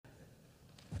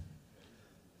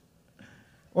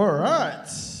All right.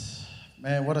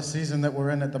 Man, what a season that we're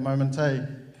in at the moment, eh?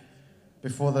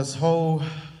 Before this whole,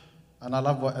 and I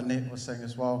love what Annette was saying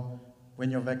as well,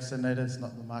 when you're vaccinated, it's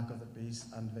not the mark of the beast,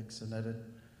 unvaccinated.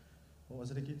 What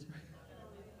was it again?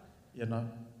 You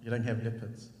don't have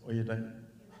leopards, or you don't.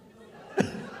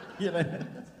 You don't.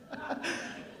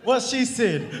 What she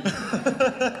said.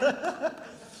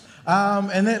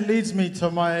 And that leads me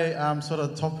to my sort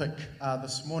of topic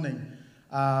this morning.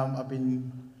 I've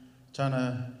been trying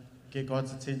to get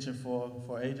God's attention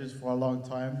for ages, for a long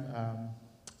time.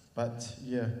 But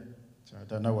yeah, so I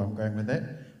don't know where I'm going with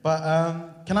that.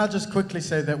 But can I just quickly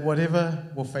say that whatever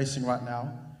we're facing right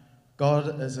now,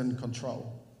 God is in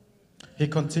control. He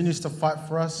continues to fight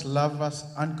for us, love us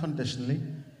unconditionally,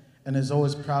 and is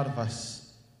always proud of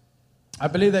us. I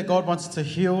believe that God wants to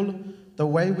heal the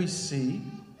way we see.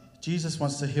 Jesus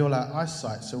wants to heal our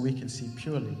eyesight so we can see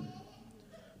purely.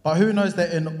 But who knows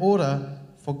that in order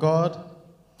for God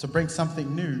to bring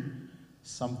something new,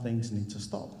 some things need to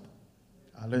stop.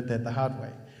 I learned that the hard way.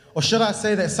 Or should I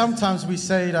say that sometimes we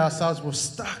say to ourselves, we're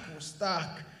stuck,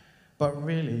 but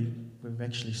really, we've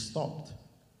actually stopped.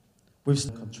 We've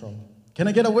stopped control. Can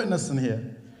I get a witness in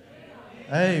here?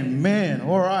 Amen.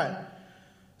 All right.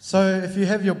 So if you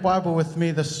have your Bible with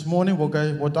me this morning,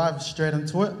 we'll dive straight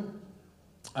into it.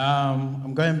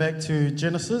 I'm going back to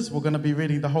Genesis. We're going to be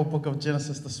reading the whole book of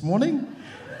Genesis this morning.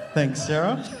 Thanks,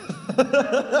 Sarah.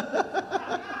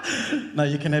 No,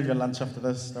 you can have your lunch after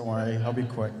this. Don't worry, I'll be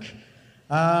quick.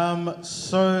 All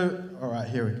right,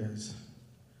 here it goes.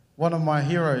 One of my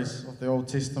heroes of the Old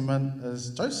Testament is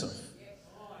Joseph.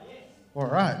 All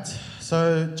right,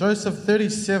 so Joseph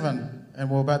 37, and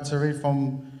we're about to read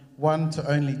from 1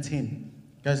 to only 10.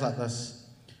 It goes like this.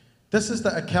 This is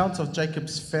the account of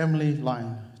Jacob's family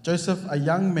line. Joseph, a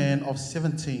young man of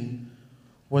 17,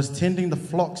 was tending the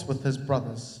flocks with his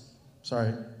brothers.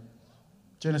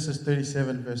 Genesis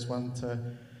 37, verse 1 to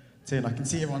 10. I can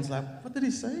see everyone's like, what did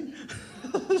he say?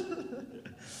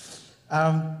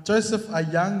 Joseph, a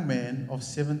young man of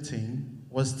 17,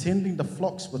 was tending the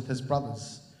flocks with his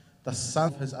brothers, the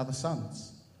son of his other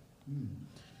sons.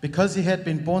 Because he had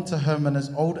been born to him in his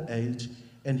old age,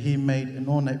 and he made an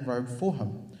ornate robe for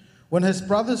him. When his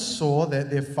brothers saw that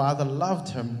their father loved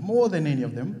him more than any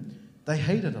of them, they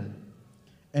hated him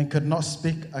and could not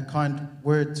speak a kind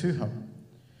word to him.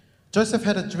 Joseph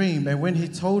had a dream, and when he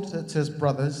told it to his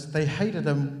brothers, they hated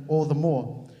him all the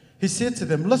more. He said to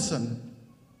them, "Listen,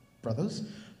 brothers,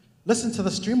 listen to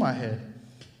this dream I had.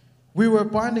 We were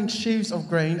binding sheaves of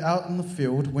grain out in the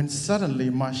field when suddenly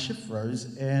my sheaf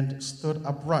rose and stood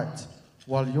upright,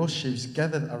 while your sheaves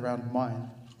gathered around mine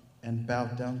and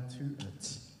bowed down to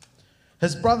it."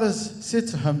 His brothers said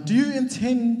to him, "Do you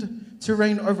intend to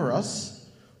reign over us?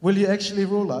 Will you actually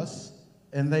rule us?"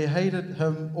 And they hated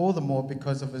him all the more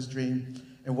because of his dream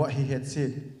and what he had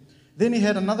said. Then he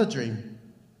had another dream,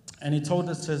 and he told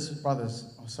it to his brothers.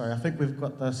 I think we've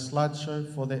got the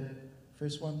slideshow for that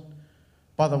first one.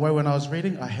 By the way, when I was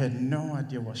reading, I had no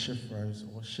idea what sheaf rows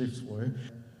or sheaves were.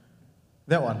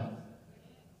 That one.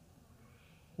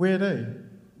 Where are they?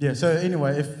 Yeah, so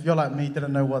anyway, if you're like me,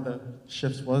 didn't know what the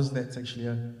sheaves was, that's actually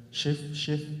a sheaf,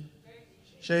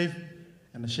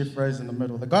 and the sheaf rows in the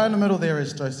middle. The guy in the middle there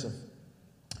is Joseph.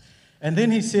 And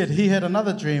then he said he had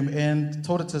another dream and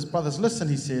told it to his brothers. "Listen,"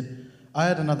 he said, "I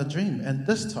had another dream, and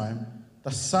this time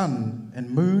the sun and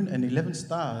moon and 11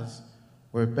 stars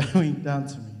were bowing down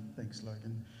to me." Thanks,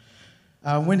 Logan.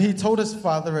 When he told his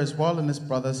father as well and his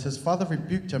brothers, his father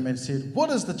rebuked him and said,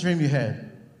 "What is the dream you had?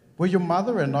 Will your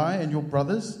mother and I and your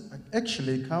brothers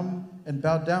actually come and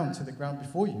bow down to the ground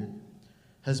before you?"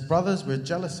 His brothers were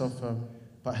jealous of him,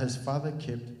 but his father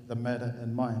kept the matter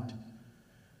in mind.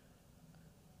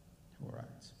 All right.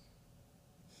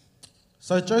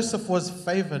 So Joseph was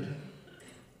favored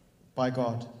by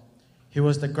God. He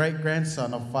was the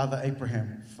great-grandson of Father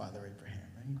Abraham.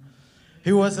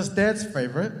 He was his dad's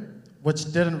favorite,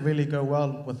 which didn't really go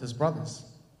well with his brothers.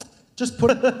 Just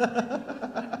put it...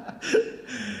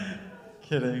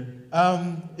 Kidding.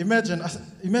 Imagine as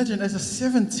a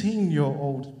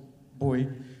 17-year-old boy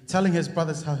telling his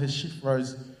brothers how his sheaf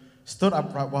rows stood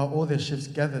upright while all their sheaves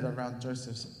gathered around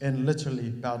Joseph's and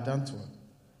literally bowed down to him.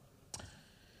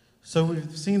 So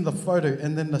we've seen the photo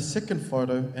and then the second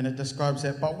photo, and it describes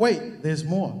that. But wait, there's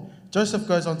more. Joseph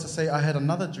goes on to say, "I had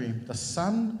another dream. The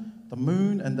sun, the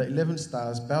moon, and the 11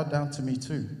 stars bowed down to me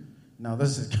too." Now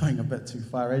this is going a bit too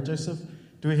far, eh, Joseph?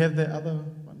 Do we have that other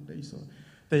one that you saw?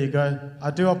 There you go. I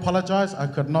do apologize. I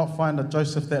could not find a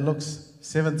Joseph that looks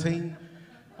 17.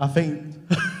 I think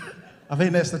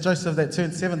that's the Joseph that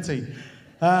turned 17.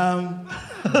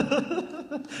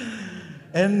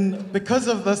 And because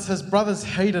of this, his brothers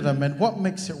hated him. And what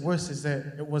makes it worse is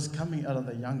that it was coming out of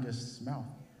the youngest's mouth.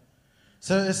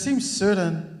 So it seems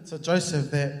certain to Joseph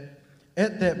that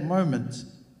at that moment,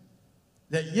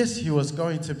 that yes, he was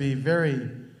going to be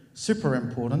very super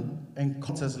important and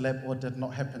his lap, or did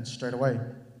not happen straight away.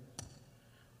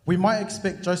 We might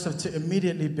expect Joseph to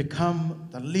immediately become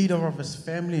the leader of his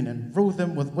family and rule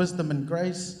them with wisdom and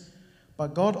grace,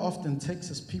 but God often takes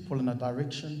his people in a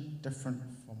direction different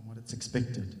from what it's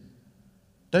expected.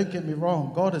 Don't get me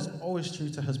wrong, God is always true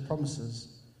to his promises,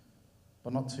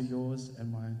 but not to yours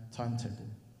and my timetable.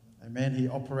 Amen. He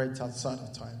operates outside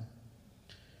of time.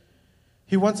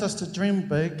 He wants us to dream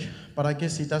big, but I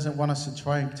guess he doesn't want us to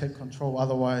try and take control.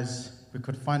 Otherwise, we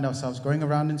could find ourselves going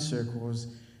around in circles,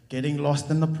 getting lost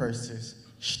in the process,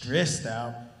 stressed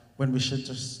out, when we should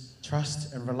just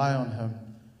trust and rely on him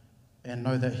and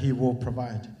know that he will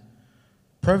provide.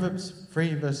 Proverbs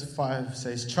 3 verse 5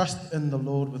 says, "Trust in the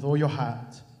Lord with all your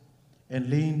heart and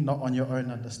lean not on your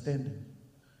own understanding.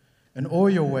 In all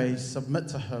your ways submit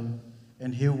to him,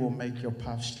 and he will make your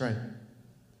path straight."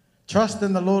 Trust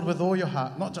in the Lord with all your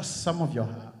heart, not just some of your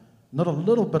heart, not a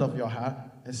little bit of your heart.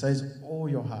 It says all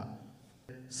your heart.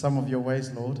 Some of your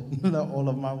ways, Lord, not all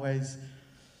of my ways.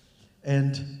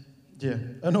 And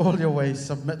in all your ways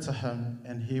submit to him,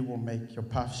 and he will make your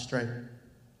path straight.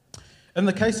 In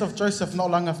the case of Joseph,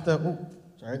 not long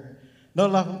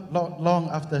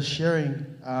after sharing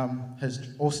his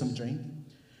awesome dream,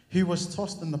 he was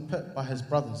tossed in the pit by his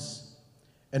brothers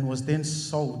and was then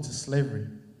sold to slavery.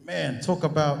 Man, talk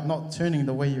about not turning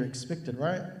the way you expected,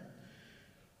 right?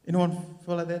 Anyone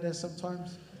feel like that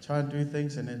sometimes? Try and do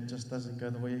things and it just doesn't go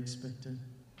the way you expected.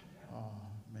 Oh,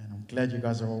 man, I'm glad you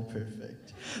guys are all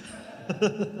perfect.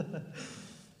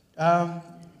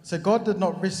 So God did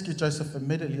not rescue Joseph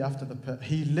immediately after the pit.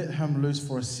 He let him loose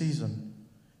for a season.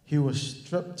 He was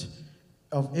stripped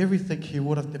of everything he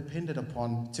would have depended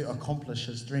upon to accomplish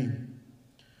his dream.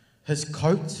 His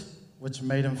coat, which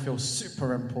made him feel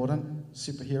super important,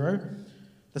 superhero,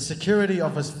 the security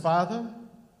of his father,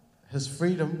 his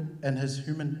freedom, and his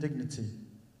human dignity.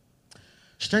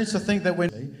 Strange to think that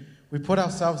when we put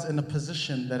ourselves in a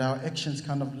position that our actions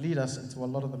kind of lead us into a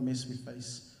lot of the mess we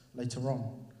face later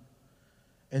on.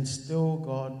 And still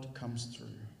God comes through.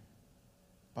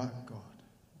 But God.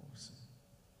 Awesome.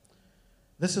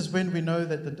 This is when we know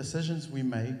that the decisions we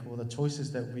make or the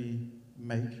choices that we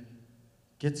make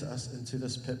gets us into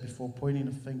this pit before pointing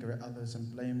a finger at others and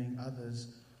blaming others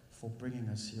for bringing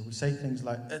us here. We say things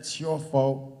like, "It's your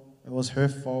fault. It was her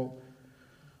fault.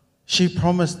 She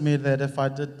promised me that if I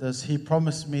did this. He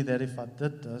promised me that if I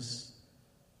did this."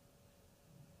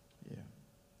 Yeah.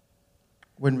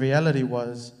 When reality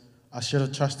was, I should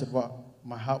have trusted what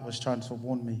my heart was trying to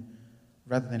warn me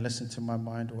rather than listen to my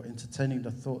mind or entertaining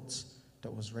the thoughts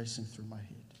that was racing through my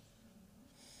head.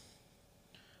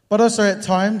 But also at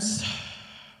times,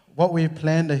 what we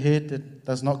planned ahead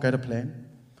does not go to plan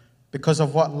because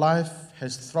of what life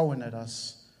has thrown at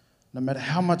us. No matter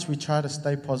how much we try to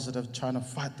stay positive, trying to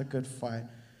fight the good fight,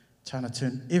 trying to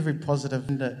turn every positive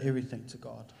into everything to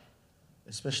God,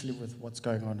 especially with what's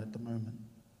going on at the moment.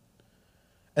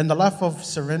 And the life of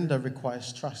surrender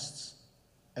requires trust,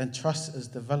 and trust is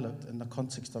developed in the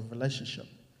context of relationship.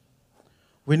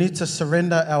 We need to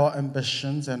surrender our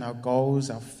ambitions and our goals,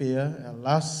 our fear, our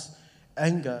lusts,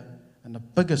 anger, and the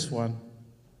biggest one,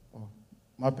 or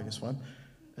my biggest one,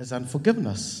 is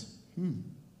unforgiveness.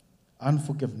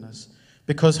 Unforgiveness.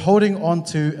 Because holding on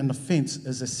to an offense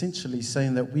is essentially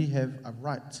saying that we have a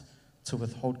right to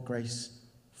withhold grace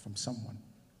from someone.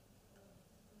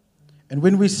 And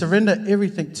when we surrender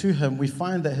everything to him, we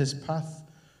find that his path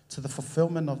to the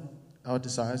fulfillment of our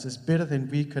desires is better than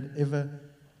we could ever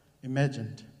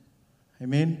imagined.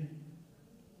 Amen?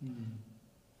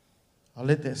 I'll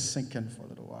let that sink in for a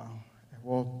little while.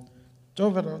 We'll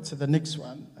jump it to the next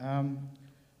one.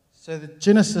 So the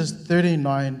Genesis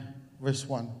 39, verse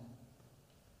 1.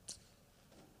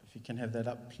 If you can have that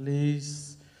up,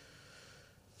 please.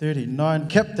 39.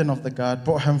 Captain of the guard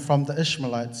brought him from the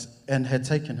Ishmaelites and had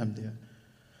taken him there.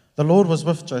 The Lord was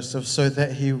with Joseph so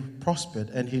that he prospered,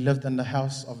 and he lived in the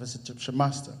house of his Egyptian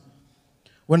master.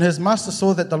 When his master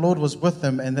saw that the Lord was with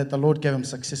him and that the Lord gave him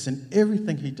success in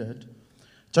everything he did,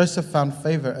 Joseph found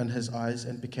favor in his eyes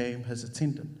and became his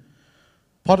attendant.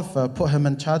 Potiphar put him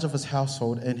in charge of his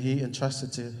household, and he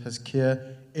entrusted to his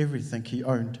care everything he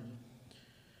owned.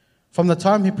 From the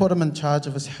time he put him in charge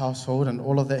of his household and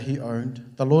all of that he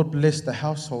owned, the Lord blessed the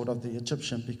household of the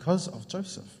Egyptian because of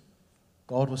Joseph.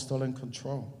 God was still in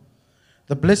control.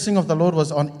 The blessing of the Lord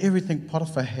was on everything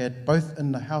Potiphar had, both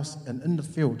in the house and in the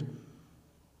field.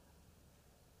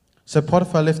 So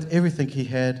Potiphar left everything he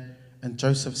had in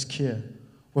Joseph's care.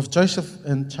 With Joseph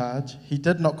in charge, he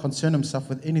did not concern himself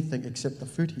with anything except the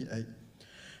food he ate.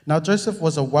 Now Joseph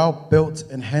was a well-built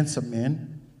and handsome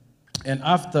man, and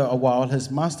after a while his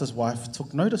master's wife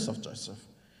took notice of Joseph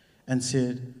and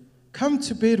said, "Come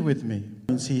to bed with me,"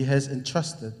 since he has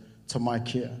entrusted to my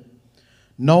care.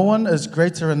 "No one is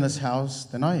greater in this house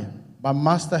than I am. My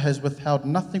master has withheld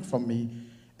nothing from me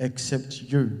except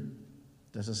you."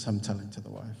 This is him telling to the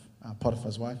wife,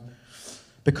 Potiphar's wife.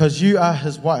 "Because you are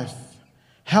his wife.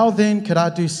 How then could I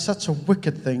do such a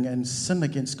wicked thing and sin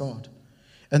against God?"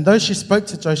 And though she spoke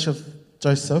to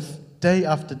Joseph day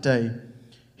after day,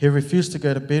 he refused to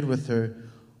go to bed with her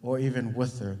or even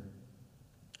with her.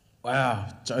 Wow,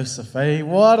 Joseph, eh?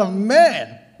 What a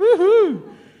man!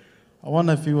 Woohoo! I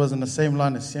wonder if he was in the same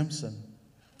line as Samson.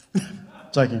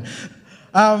 Joking.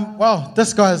 Wow,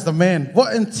 this guy is the man.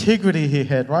 What integrity he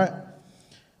had, right?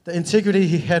 The integrity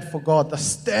he had for God, the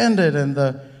standard and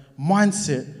the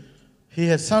mindset. He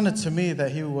had sounded to me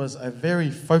that he was a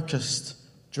very focused,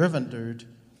 driven dude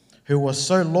who was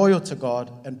so loyal to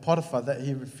God and Potiphar that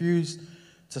he refused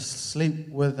to sleep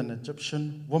with an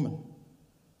Egyptian woman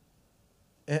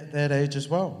at that age as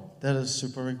well. That is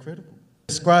super incredible.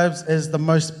 Describes as the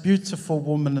most beautiful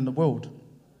woman in the world,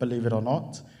 believe it or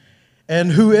not. And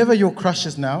whoever your crush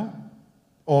is now,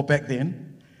 or back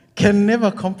then, can never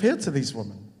compare to these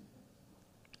women.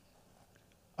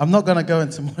 I'm not going to go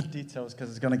into more details because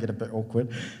it's going to get a bit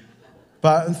awkward.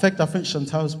 But in fact, I think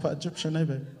Chantal's put Egyptian, eh,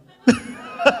 babe?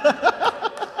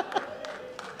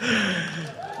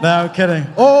 No, I'm kidding.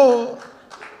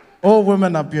 All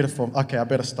women are beautiful. Okay, I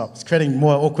better stop. It's creating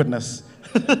more awkwardness.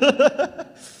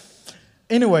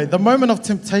 Anyway, the moment of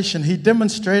temptation, he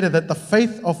demonstrated that the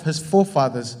faith of his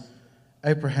forefathers,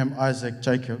 Abraham, Isaac,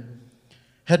 Jacob,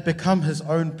 had become his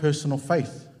own personal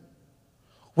faith.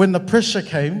 When the pressure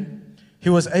came, he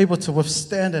was able to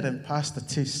withstand it and pass the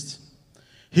test.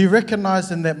 He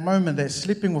recognized in that moment that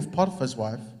sleeping with Potiphar's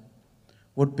wife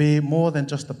would be more than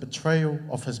just a betrayal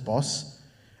of his boss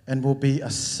and will be a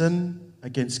sin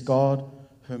against God,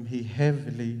 whom he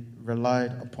heavily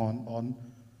relied upon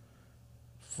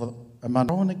for a month.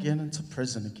 Thrown again into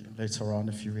prison again later on,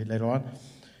 if you read later on,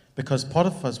 because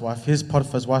Potiphar's wife, here's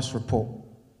Potiphar's wife's report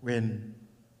when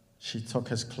she took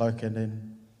his cloak and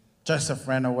then Joseph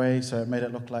ran away, so it made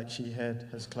it look like she had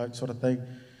his cloak, sort of thing.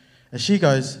 And she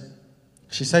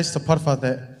says to Potiphar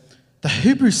that the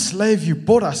Hebrew slave you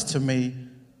brought us to me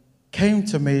came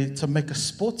to me to make a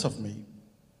sport of me.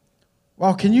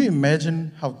 Wow, can you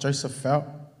imagine how Joseph felt?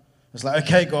 It's like,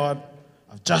 okay, God,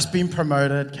 I've just been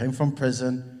promoted, came from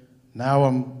prison, now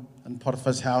I'm in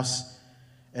Potiphar's house,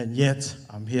 and yet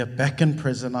I'm here back in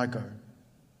prison I go.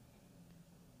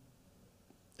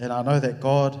 And I know that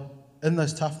God, in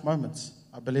those tough moments,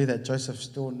 I believe that Joseph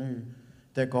still knew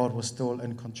that God was still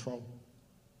in control.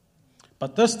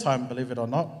 But this time, believe it or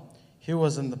not, he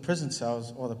was in the prison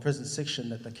cells or the prison section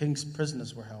that the king's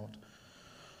prisoners were held.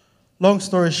 Long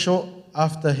story short,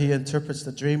 after he interprets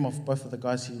the dream of both of the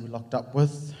guys he was locked up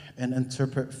with and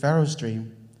interpret Pharaoh's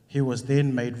dream, he was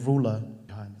then made ruler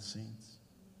behind the scenes.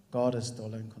 God is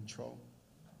still in control.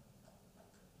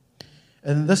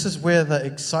 And this is where the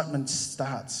excitement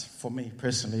starts for me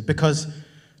personally, because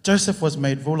Joseph was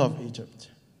made ruler of Egypt,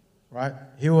 right?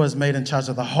 He was made in charge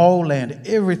of the whole land,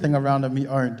 everything around him he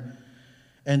owned.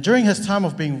 And during his time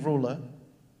of being ruler,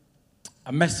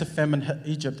 a massive famine hit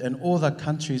Egypt and all the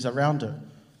countries around it.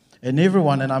 And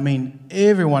everyone, and I mean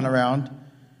everyone around,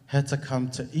 had to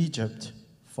come to Egypt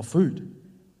for food.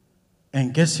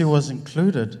 And guess who was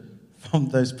included from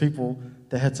those people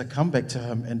that had to come back to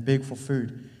him and beg for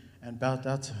food and bow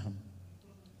down to him?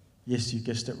 Yes, you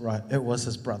guessed it right. It was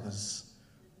his brothers.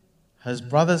 His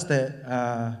brothers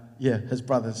his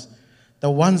brothers. The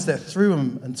ones that threw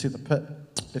him into the pit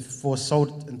before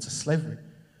sold into slavery.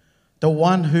 The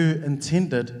one who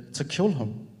intended to kill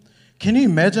him. Can you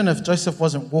imagine if Joseph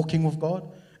wasn't walking with God?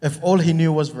 If all he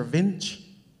knew was revenge?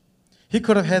 He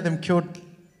could have had them killed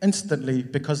instantly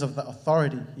because of the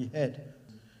authority he had.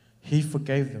 He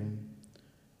forgave them,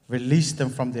 released them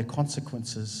from their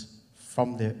consequences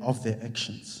of their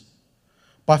actions.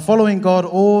 By following God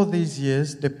all these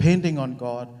years, depending on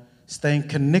God, staying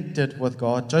connected with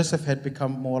God, Joseph had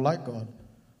become more like God,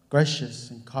 gracious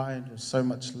and kind, with so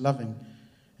much loving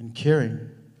and caring.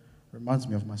 Reminds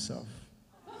me of myself.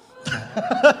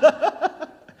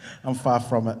 I'm far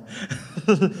from it.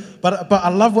 But I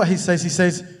love what he says.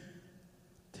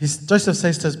 Joseph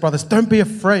says to his brothers, don't be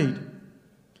afraid.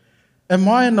 Am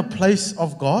I in the place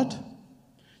of God?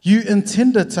 You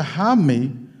intended to harm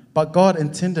me, but God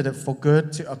intended it for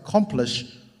good to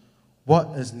accomplish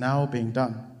what is now being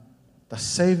done, the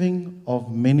saving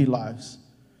of many lives.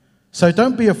 So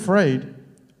don't be afraid.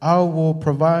 I will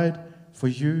provide for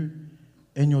you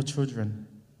and your children.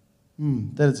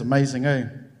 That is amazing, eh?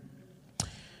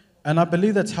 And I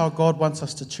believe that's how God wants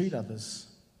us to treat others.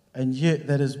 And yet,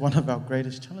 that is one of our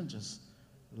greatest challenges,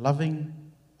 loving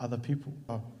other people.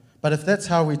 But if that's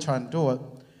how we try and do it,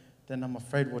 then I'm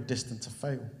afraid we're destined to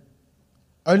fail.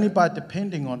 Only by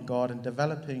depending on God and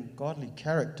developing godly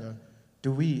character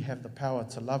do we have the power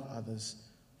to love others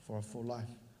for a full life.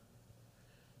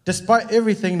 Despite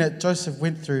everything that Joseph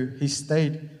went through, he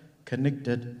stayed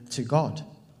connected to God.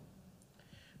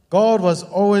 God was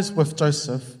always with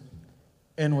Joseph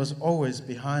and was always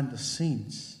behind the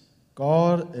scenes.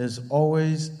 God is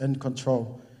always in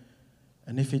control.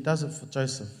 And if he does it for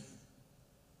Joseph,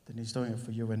 then he's doing it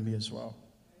for you and me as well.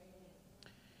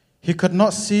 He could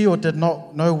not see or did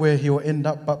not know where he would end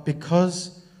up, but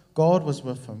because God was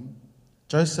with him,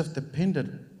 Joseph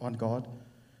depended on God.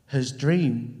 His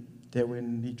dream, that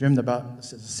when he dreamed about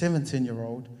as a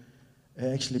 17-year-old, it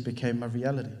actually became a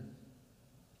reality.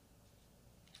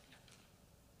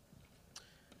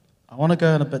 I want to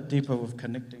go in a bit deeper with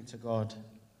connecting to God.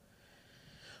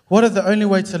 What if the only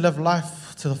way to live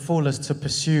life to the full is to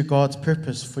pursue God's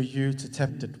purpose for you to tap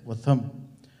it with Him?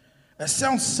 It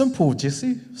sounds simple,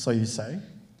 Jesse, so you say,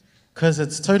 because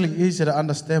it's totally easy to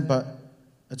understand, but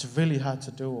it's really hard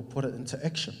to do or put it into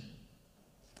action.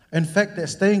 In fact, that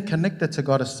staying connected to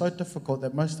God is so difficult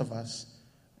that most of us,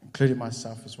 including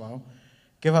myself as well,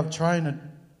 give up trying to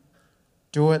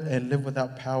do it and live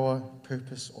without power,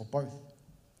 purpose, or both.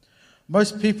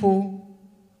 Most people,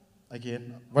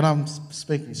 again, when I'm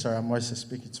speaking, sorry, I'm mostly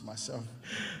speaking to myself.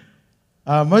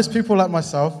 Most people like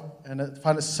myself and I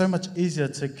find it so much easier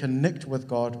to connect with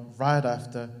God right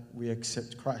after we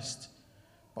accept Christ.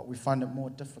 But we find it more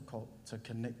difficult to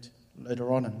connect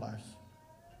later on in life.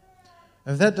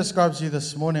 If that describes you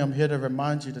this morning, I'm here to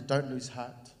remind you to don't lose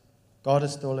heart. God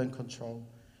is still in control,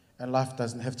 and life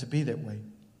doesn't have to be that way.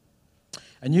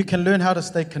 And you can learn how to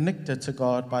stay connected to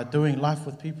God by doing life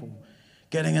with people,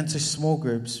 getting into small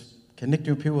groups,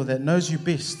 connecting with people that knows you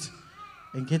best,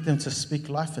 and get them to speak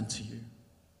life into you.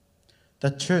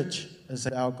 The church is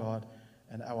our God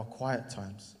and our quiet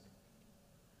times.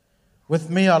 With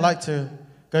me, I like to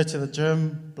go to the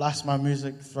gym, blast my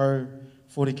music, throw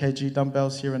 40 kg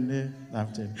dumbbells here and there. No, I'm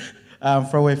kidding.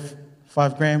 Throw away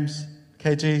 5 grams,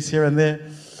 kgs here and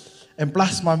there, and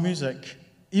blast my music,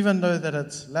 even though that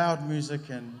it's loud music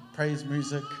and praise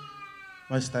music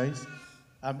most days.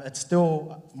 It's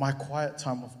still my quiet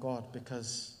time with God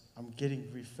because I'm getting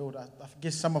refilled. I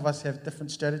guess some of us have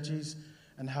different strategies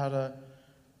and how to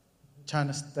trying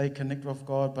to stay connected with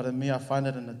God, but in me, I find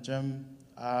it in the gym.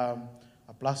 I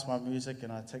blast my music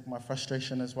and I take my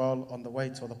frustration as well on the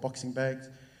weights or the boxing bags.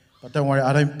 But don't worry,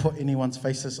 I don't put anyone's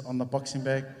faces on the boxing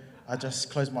bag. I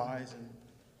just close my eyes and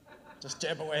just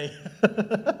jab away.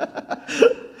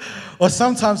 Or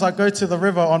sometimes I go to the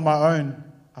river on my own.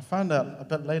 I found out a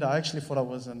bit later, I actually thought I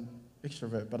was an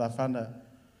extrovert, but I found out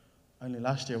only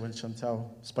last year when Chantel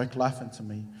spoke life into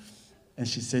me. And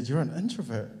she said, "You're an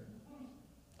introvert."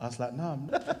 I was like, "No, I'm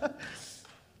not."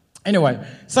 Anyway,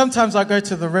 sometimes I go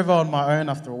to the river on my own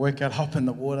after a workout, hop in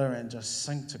the water and just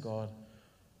sing to God.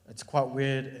 It's quite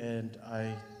weird, and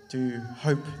I do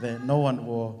hope that no one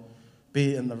will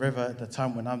be in the river at the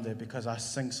time when I'm there because I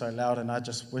sing so loud and I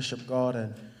just worship God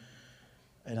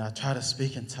and I try to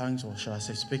speak in tongues, or should I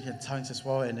say speak in tongues as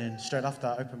well, and then straight after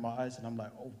I open my eyes and I'm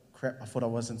like, oh crap, I thought I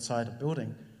was inside a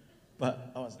building,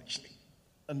 but I was actually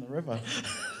in the river.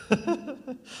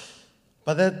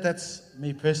 But that's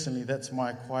me personally, that's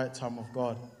my quiet time with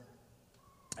God.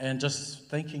 And just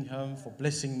thanking Him for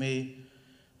blessing me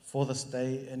for this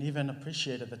day, and even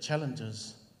appreciated the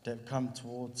challenges that have come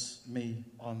towards me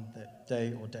on that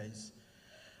day or days.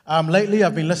 Lately,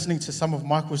 I've been listening to some of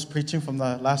Michael's preaching from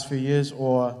the last few years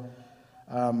or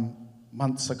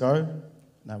months ago.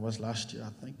 No, it was last year,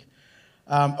 I think.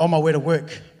 On my way to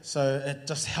work. So it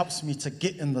just helps me to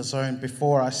get in the zone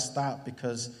before I start,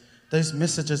 because those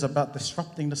messages about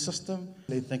disrupting the system,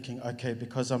 they're thinking, okay,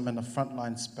 because I'm in a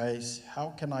frontline space,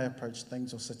 how can I approach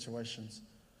things or situations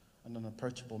in an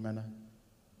approachable manner?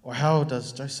 Or how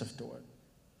does Joseph do it?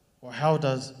 Or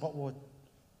there's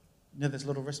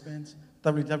little wristbands,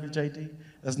 WWJD.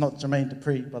 It's not Jermaine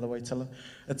Dupree, by the way, tell him.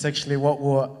 It's actually what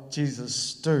will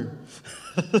Jesus do?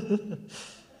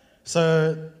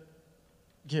 So,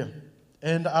 yeah.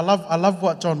 And I love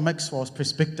what John Maxwell's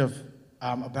perspective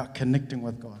about connecting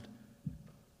with God.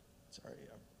 Sorry,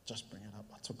 I'll just bring it up.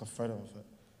 I took a photo of it.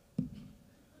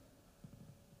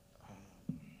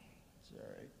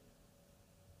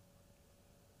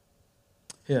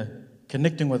 Here,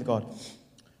 connecting with God.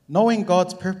 Knowing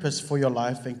God's purpose for your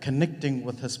life and connecting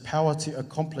with His power to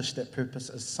accomplish that purpose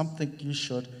is something you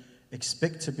should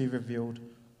expect to be revealed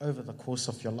over the course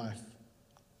of your life.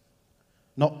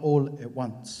 Not all at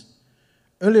once.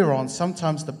 Earlier on,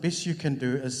 sometimes the best you can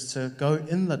do is to go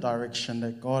in the direction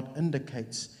that God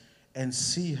indicates and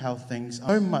see how things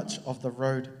are. So much of the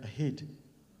road ahead.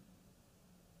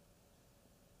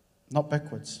 Not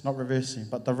backwards, not reversing,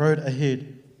 but the road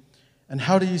ahead. And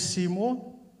how do you see more?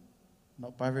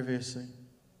 Not by reversing,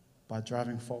 by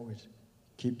driving forward.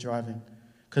 Keep driving.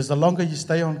 Because the longer you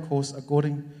stay on course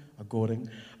according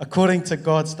to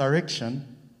God's direction,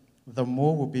 the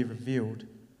more will be revealed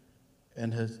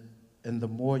and the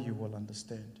more you will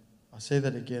understand. I'll say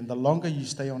that again. The longer you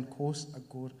stay on course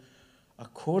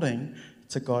according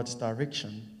to God's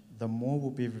direction, the more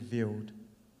will be revealed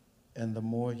and the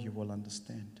more you will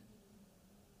understand.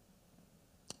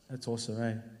 That's awesome,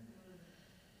 eh?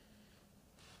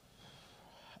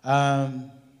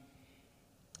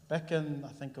 Back in, I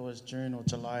think it was June or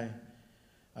July,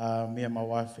 me and my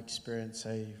wife experienced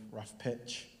a rough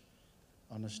patch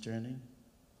on this journey.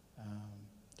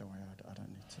 Don't worry, I don't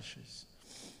need tissues.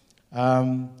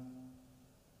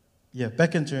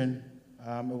 Back in June,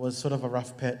 it was sort of a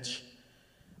rough patch.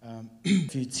 A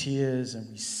few tears, and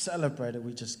we celebrated.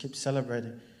 We just kept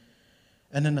celebrating.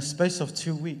 And in the space of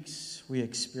 2 weeks, we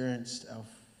experienced our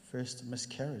first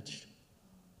miscarriage.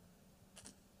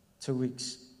 2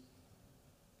 weeks.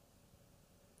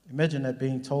 Imagine that,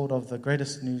 being told of the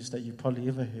greatest news that you probably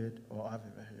ever heard, or I've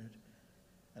ever heard.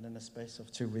 And in the space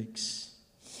of 2 weeks,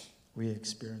 we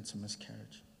experienced a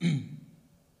miscarriage.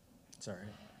 Sorry.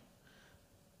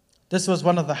 This was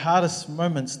one of the hardest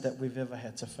moments that we've ever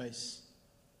had to face.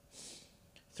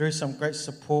 Through some great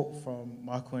support from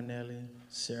Michael and Nelly,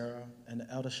 Sarah, and the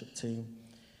eldership team,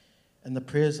 and the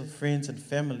prayers of friends and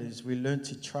families, we learned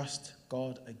to trust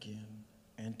God again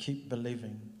and keep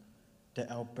believing that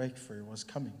our breakthrough was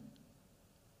coming.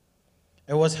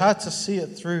 It was hard to see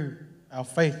it through our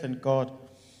faith in God.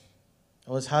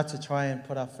 It was hard to try and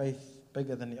put our faith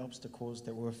bigger than the obstacles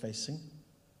that we were facing.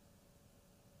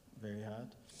 Very hard.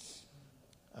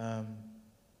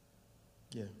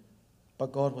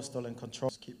 But God was still in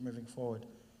control. Keep moving forward.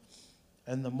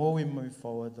 And the more we move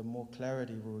forward, the more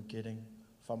clarity we were getting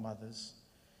from others.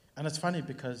 And it's funny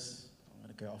because, I'm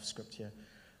going to go off script here,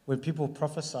 when people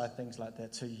prophesy things like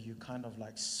that to you, you kind of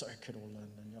like soak it all in,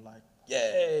 and you're like,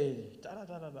 yay,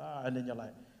 da-da-da-da-da, and then you're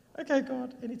like, okay,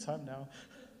 God, anytime now.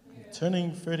 I'm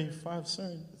turning 35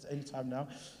 soon, it's anytime now.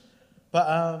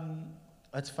 But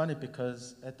it's funny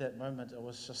because at that moment, it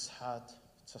was just hard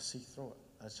to see through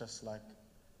it. It's just like,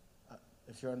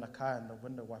 if you're in a car and the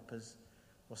window wipers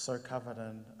were so covered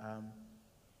in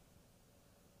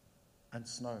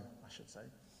snow, I should say,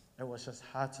 it was just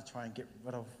hard to try and get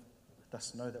rid of the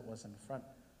snow that was in front.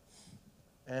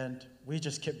 And we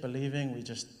just kept believing, we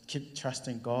just kept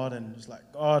trusting God, and it was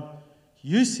like, God,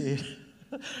 you said,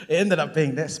 it ended up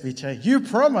being that speech, eh? You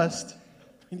promised.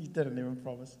 He didn't even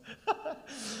promise.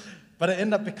 But it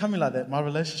ended up becoming like that. My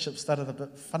relationship started a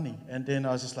bit funny. And then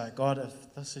I was just like, God,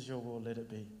 if this is your will, let it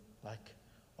be. Like,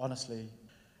 honestly.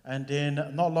 And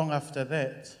then not long after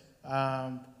that,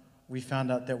 we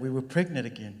found out that we were pregnant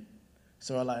again.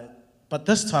 So we're like, but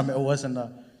this time it wasn't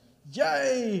a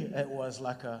yay. It was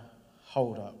like a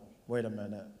hold up, wait a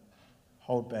minute,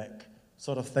 hold back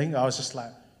sort of thing. I was just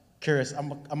like curious.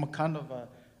 I'm a kind of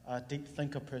a deep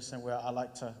thinker person where I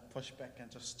like to push back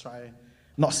and just try and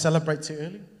not celebrate too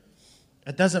early.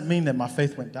 It doesn't mean that my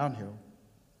faith went downhill.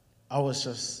 I was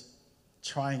just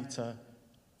trying to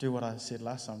do what I said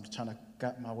last time, trying to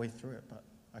gut my way through it, but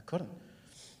I couldn't.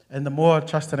 And the more I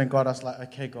trusted in God, I was like,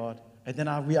 okay, God. And then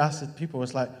we asked people, it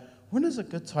was like, when is a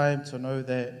good time to know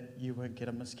that you won't get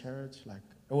a miscarriage? Like,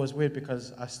 it was weird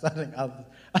because I started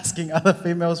asking other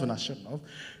females when I shouldn't have.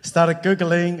 Started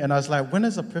Googling, and I was like, when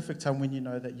is a perfect time when you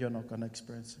know that you're not going to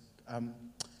experience a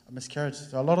miscarriage?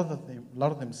 So a lot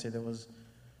of them said it was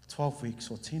 12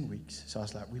 weeks or 10 weeks. So I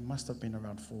was like, we must have been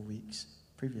around 4 weeks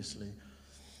previously.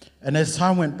 And as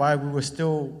time went by, we were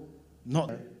still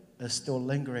still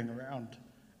lingering around.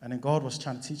 And then God was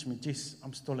trying to teach me, Jess,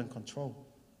 I'm still in control.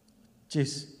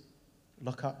 Jess,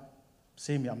 look up,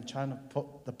 see me. I'm trying to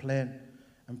put the plan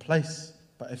in place.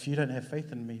 But if you don't have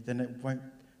faith in me, then it won't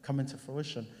come into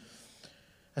fruition.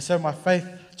 And so my faith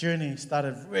journey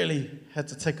had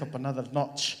to take up another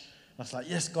notch. I was like,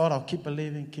 yes, God, I'll keep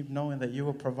believing, keep knowing that you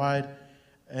will provide.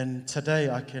 And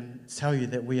today I can tell you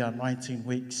that we are 19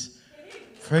 weeks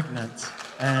pregnant.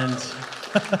 And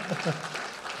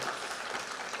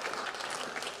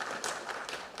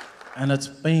and it's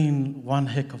been one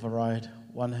heck of a ride,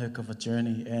 one heck of a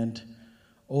journey. And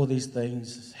all these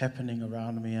things happening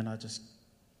around me, and I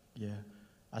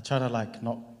try to like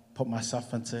not put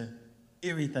myself into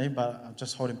everything, but I'm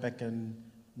just holding back and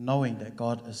knowing that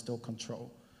God is still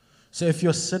control. So if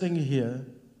you're sitting here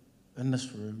in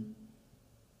this room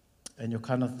and you're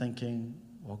kind of thinking,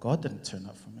 well, God didn't turn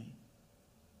up for me.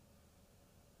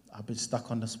 I've been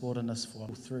stuck on this wilderness for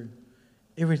through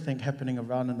everything happening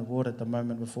around in the world at the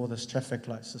moment with all this traffic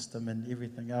light system and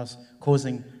everything else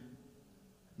causing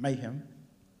mayhem.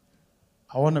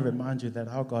 I want to remind you that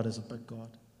our God is a big God.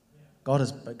 God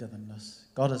is bigger than this.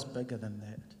 God is bigger than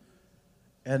that.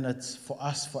 And it's for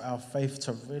us, for our faith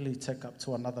to really take up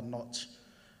to another notch.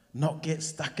 Not get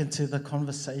stuck into the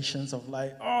conversations of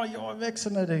like, oh, you're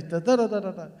vaccinated. Da, da, da,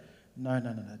 da, da. No.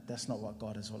 That's not what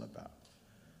God is all about.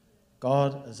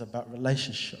 God is about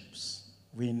relationships.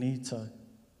 We need to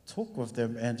talk with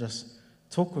them and just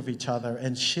talk with each other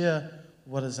and share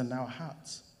what is in our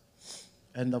hearts.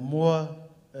 And the more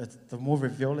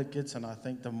revealed it gets, and I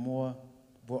think the more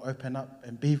we'll open up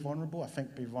and be vulnerable. I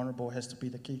think be vulnerable has to be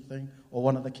the key thing, or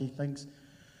one of the key things.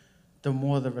 The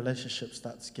more the relationship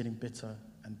starts getting better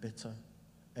and better.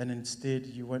 And instead,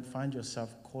 you won't find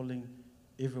yourself calling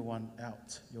everyone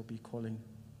out. You'll be calling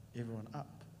everyone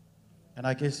up. And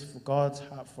I guess for God's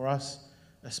heart for us,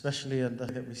 especially in the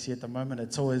that we see at the moment,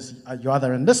 it's always, you're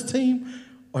either in this team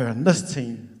or in this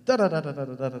team.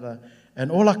 Da-da-da-da-da-da-da-da.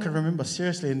 And all I can remember,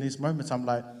 seriously, in these moments, I'm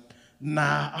like,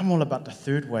 nah, I'm all about the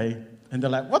third way. And they're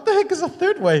like, what the heck is a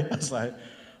third way? I was like,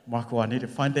 Michael, I need to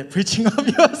find that preaching of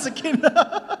yours again.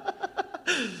 But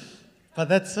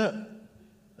that's it.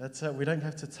 That's it. We don't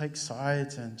have to take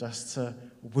sides and just to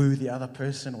woo the other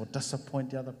person or disappoint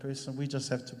the other person. We just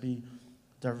have to be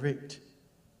direct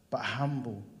but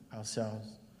humble ourselves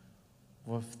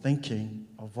with thinking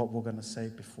of what we're going to say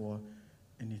before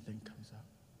anything comes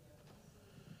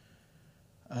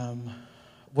up.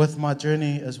 With my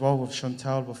journey as well with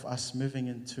Chantal, with us moving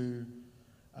into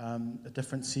a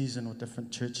different season or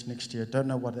different church next year, don't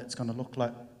know what that's going to look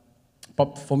like.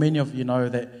 But for many of you know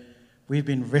that we've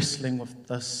been wrestling with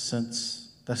this since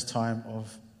this time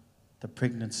of the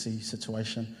pregnancy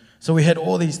situation. So we had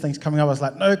all these things coming up. I was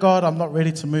like, no, God, I'm not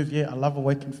ready to move yet. I love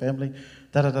Awakened Family.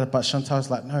 Da-da-da. But Chantal's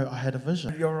like, no, I had a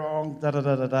vision. You're wrong.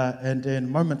 Da-da-da-da-da. And then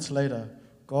moments later,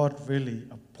 God really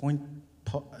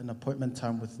put an appointment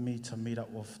time with me to meet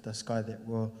up with this guy that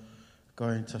we're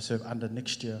going to serve under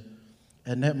next year.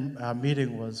 And that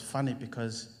meeting was funny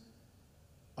because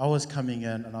I was coming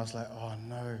in and I was like, oh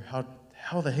no,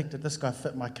 how the heck did this guy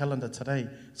fit my calendar today,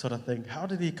 sort of thing. How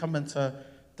did he come into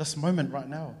this moment right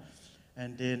now?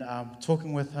 And then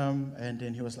talking with him, and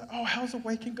then he was like, oh, how's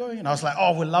Awaken going? And I was like,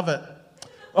 oh, we love it.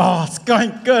 Oh, it's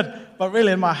going good. But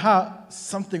really in my heart,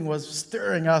 something was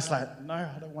stirring. I was like, no,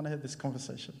 I don't want to have this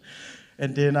conversation.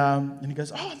 And then and he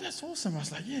goes, oh, that's awesome. I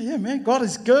was like, yeah, man, God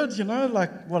is good,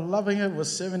 like we're loving it. We're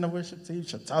serving the worship team.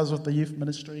 Chantal's with the youth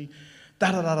ministry,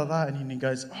 da-da-da-da-da. And then he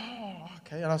goes, oh,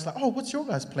 okay. And I was like, oh, what's your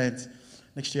guys' plans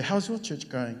next year? How's your church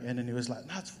going? And then he was like,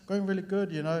 no, it's going really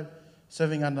good,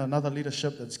 serving under another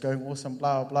leadership that's going awesome,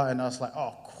 blah, blah. And I was like,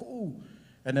 oh, cool.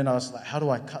 And then I was like, how do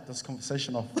I cut this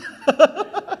conversation off?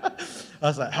 I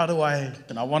was like,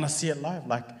 and I want to see it live.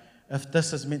 Like, if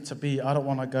this is meant to be, I don't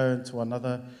want to go into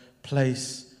another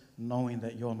place knowing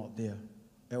that you're not there.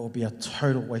 It will be a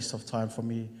total waste of time for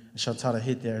me and Chantal to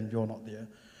head there and you're not there.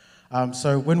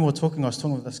 So when we were talking, I was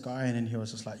talking with this guy and then he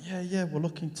was just like, yeah, we're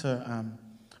looking to...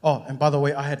 and by the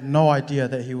way, I had no idea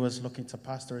that he was looking to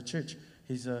pastor a church.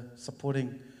 He's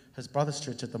supporting his brother's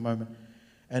church at the moment.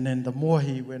 And then the more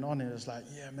he went on, he was like,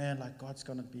 yeah, man, like God's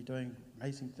going to be doing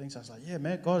amazing things. I was like, yeah,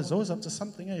 man, God is always up to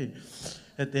something, eh?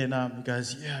 And then he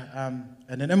goes, yeah.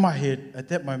 And then in my head, at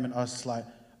that moment, I was just like,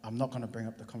 I'm not going to bring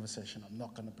up the conversation.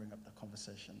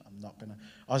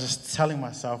 I was just telling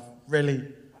myself, really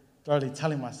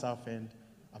telling myself, and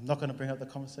I'm not going to bring up the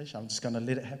conversation. I'm just going to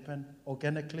let it happen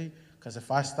organically, because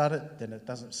if I start it, then it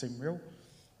doesn't seem real.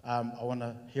 I want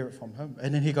to hear it from him.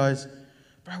 And then he goes,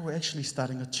 bro, we're actually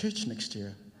starting a church next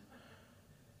year.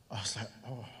 I was like,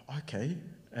 oh, okay.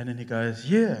 And then he goes,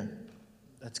 yeah,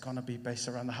 it's going to be based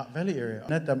around the Hutt Valley area.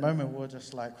 And at that moment, we were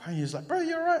just like, he was like, bro,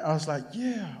 you're right. I was like,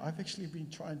 yeah, I've actually been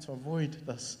trying to avoid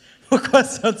this for quite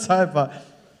some time, but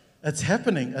it's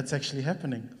happening. It's actually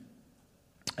happening.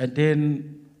 And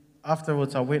then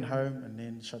afterwards, I went home, and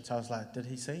then Chantal was like, did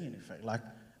he say anything? Like,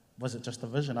 was it just a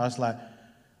vision? I was like,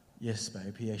 yes,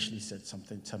 babe, he actually said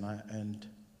something tonight, and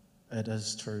it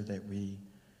is true that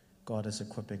God is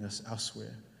equipping us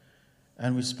elsewhere.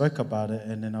 And we spoke about it,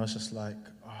 and then I was just like,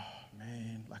 oh,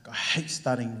 man, like I hate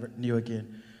starting new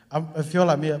again. I feel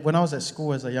like me, when I was at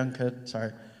school as a young kid,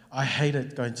 I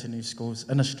hated going to new schools.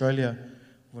 In Australia,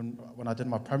 when I did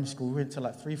my primary school, we went to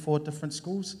like 3-4 different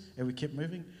schools, and we kept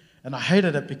moving. And I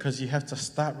hated it because you have to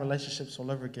start relationships all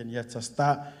over again. You have to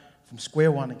start from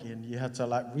square one again. You have to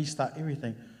like restart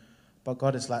everything. But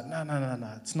God is like, no.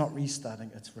 It's not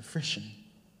restarting. It's refreshing.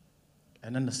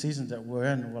 And in the season that we're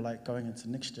in, we're like going into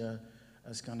next year,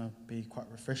 it's going to be quite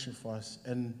refreshing for us.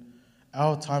 And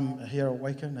our time here at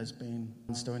Awaken has been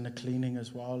doing the cleaning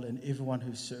as well. And everyone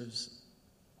who serves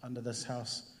under this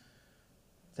house,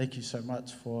 thank you so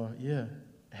much for,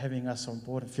 having us on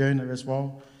board. And Fiona as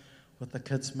well with the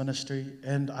kids ministry.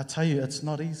 And I tell you, it's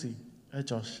not easy. Hey,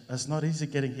 Josh, it's not easy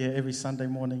getting here every Sunday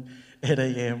morning at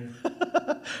 8 a.m.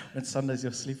 when Sunday's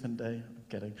your sleeping day. I'm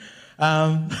kidding.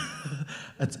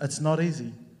 It's not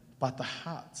easy, but the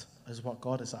heart is what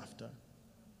God is after.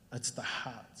 It's the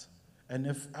heart. And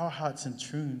if our heart's in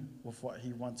tune with what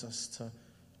He wants us to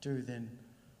do, then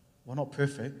we're not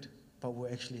perfect, but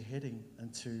we're actually heading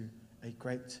into a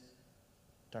great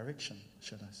direction,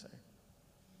 should I say.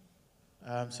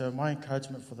 So my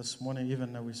encouragement for this morning,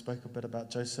 even though we spoke a bit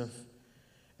about Joseph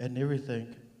and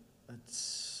everything, it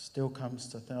still comes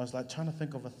to I was like trying to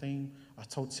think of a theme. I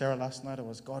told Sarah last night it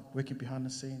was God working behind the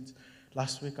scenes.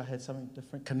 Last week I had something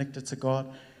different connected to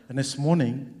God. And this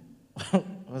morning it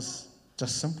was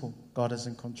just simple. God is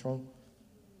in control.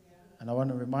 And I want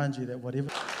to remind you that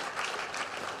whatever...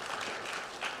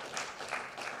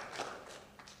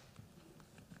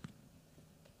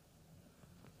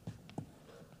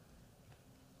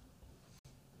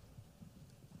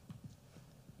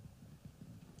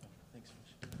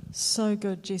 So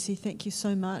good, Jesse. Thank you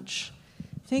so much.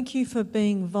 Thank you for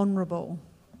being vulnerable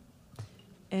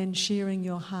and sharing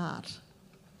your heart.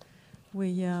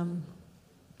 We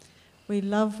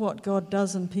love what God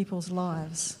does in people's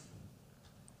lives.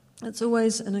 It's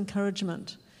always an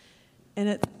encouragement,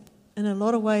 and in a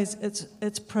lot of ways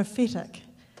it's prophetic.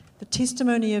 The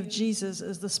testimony of Jesus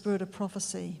is the spirit of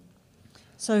prophecy.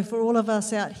 So for all of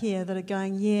us out here that are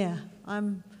going,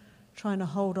 I'm trying to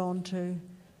hold on to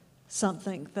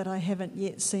something that I haven't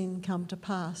yet seen come to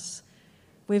pass.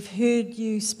 We've heard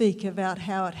you speak about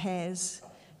how it has,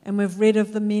 and we've read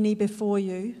of the many before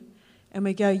you, and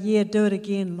we go, do it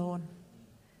again, Lord.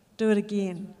 Do it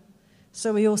again.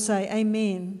 So we all say,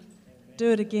 Amen.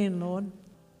 Do it again, Lord.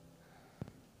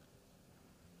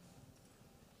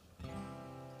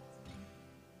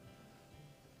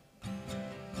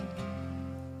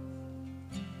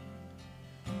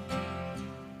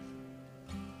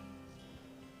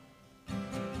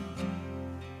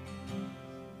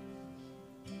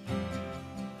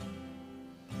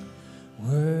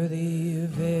 Worthy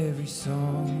of every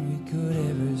song we could